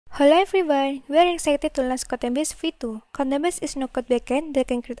Hello everyone, we are excited to launch Kontenbase V2. Kontenbase is no-code backend that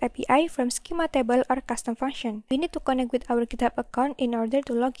can create API from schema table or custom function. We need to connect with our GitHub account in order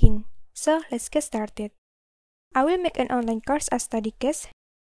to log in. So let's get started. I will make an online course as study case.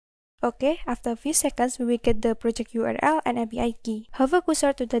 Okay, after a few seconds we will get the project URL and API key. Hover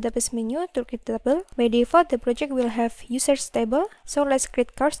cursor to the database menu to create table. By default, the project will have users table. So let's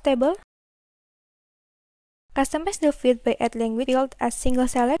create course table. Customize the field by add language field as single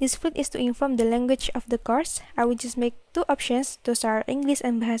select. This field is to inform the language of the course. I will just make two options, those are English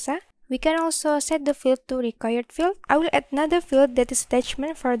and Bahasa. We can also set the field to required field. I will add another field that is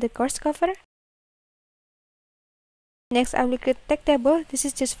attachment for the course cover. Next, I will create tag table. This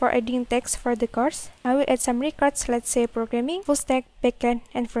is just for adding text for the course. I will add some records, let's say programming, full stack, backend,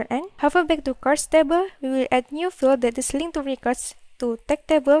 and front end. Hover back to course table. We will add new field that is linked to records to tag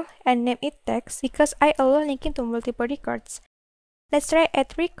table and name it text because I allow linking to multiple records. Let's try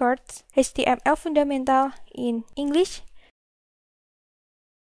add records HTML fundamental in English.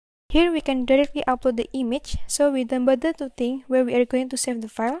 Here we can directly upload the image, so we don't bother to think where we are going to save the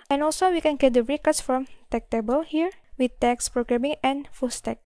file. And also we can get the records from tag table here with text, programming, and full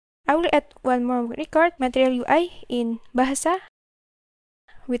stack. I will add one more record, material UI in Bahasa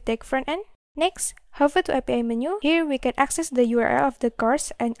with tag front end. Next, hover to API menu. Here we can access the URL of the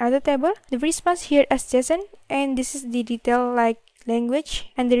course and other table. The response here as JSON, and this is the detail like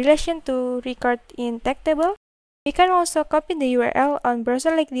language and the relation to record in tag table. We can also copy the URL on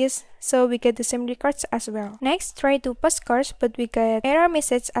browser like this, so we get the same records as well. Next, try to post course, but we get error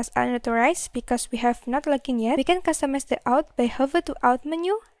message as unauthorized because we have not logged in yet. We can customize the out by hover to out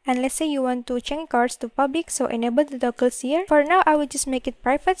menu. And let's say you want to change course to public, so enable the toggles here. For now, I will just make it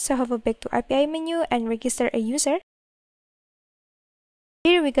private, so hover back to API menu and register a user.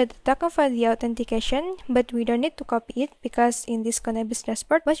 Here we got the token for the authentication, but we don't need to copy it because in this Kontenbase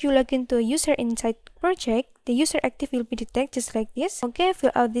dashboard, once you log into a user inside project, the user active will be detected just like this. Okay, fill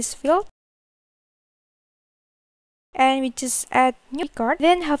out this field. And we just add new record.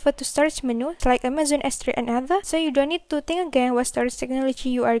 Then hover to storage menu, select Amazon S3 and other. So you don't need to think again what storage technology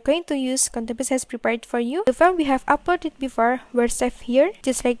you are going to use. Kontenbase has prepared for you. The file we have uploaded before were saved here.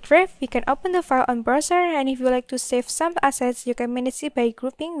 Just like Drive, we can open the file on browser, and if you like to save some assets, you can manage it by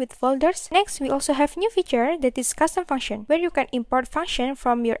grouping with folders. Next, we also have new feature that is custom function, where you can import function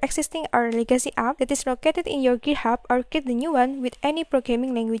from your existing or legacy app that is located in your GitHub or create the new one with any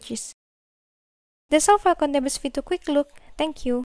programming languages. That's all for Kontenbase V2 quick look. Thank you.